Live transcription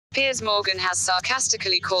Piers Morgan has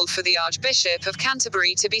sarcastically called for the Archbishop of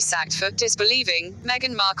Canterbury to be sacked for disbelieving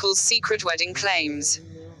Meghan Markle's secret wedding claims.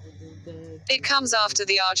 It comes after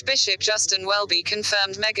the Archbishop Justin Welby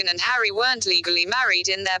confirmed Meghan and Harry weren't legally married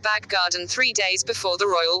in their back garden 3 days before the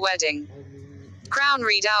royal wedding. Crown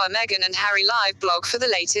read our Meghan and Harry live blog for the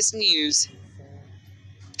latest news.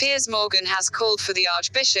 Piers Morgan has called for the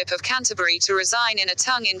Archbishop of Canterbury to resign in a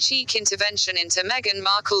tongue-in-cheek intervention into Meghan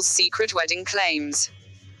Markle's secret wedding claims.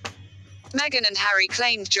 Meghan and Harry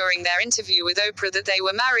claimed during their interview with Oprah that they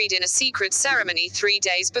were married in a secret ceremony 3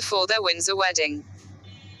 days before their Windsor wedding.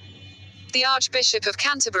 The Archbishop of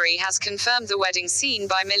Canterbury has confirmed the wedding seen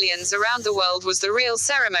by millions around the world was the real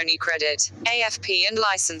ceremonyCredit, AFP and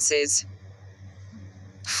licensors.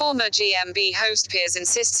 Former GMB host Piers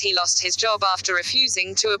insists he lost his job after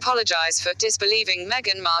refusing to apologize for disbelieving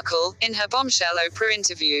Meghan Markle in her bombshell Oprah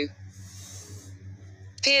interview.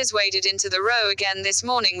 Piers waded into the row again this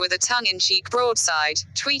morning with a tongue-in-cheek broadside,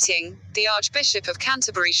 tweeting, "The Archbishop of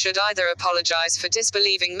Canterbury should either apologize for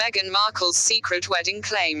disbelieving Meghan Markle's secret wedding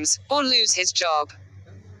claims, or lose his job."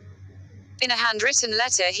 In a handwritten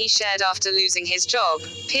letter he shared after losing his job,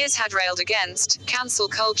 Piers had railed against cancel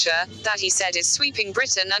culture, that he said is sweeping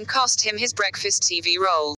Britain and cost him his breakfast TV role.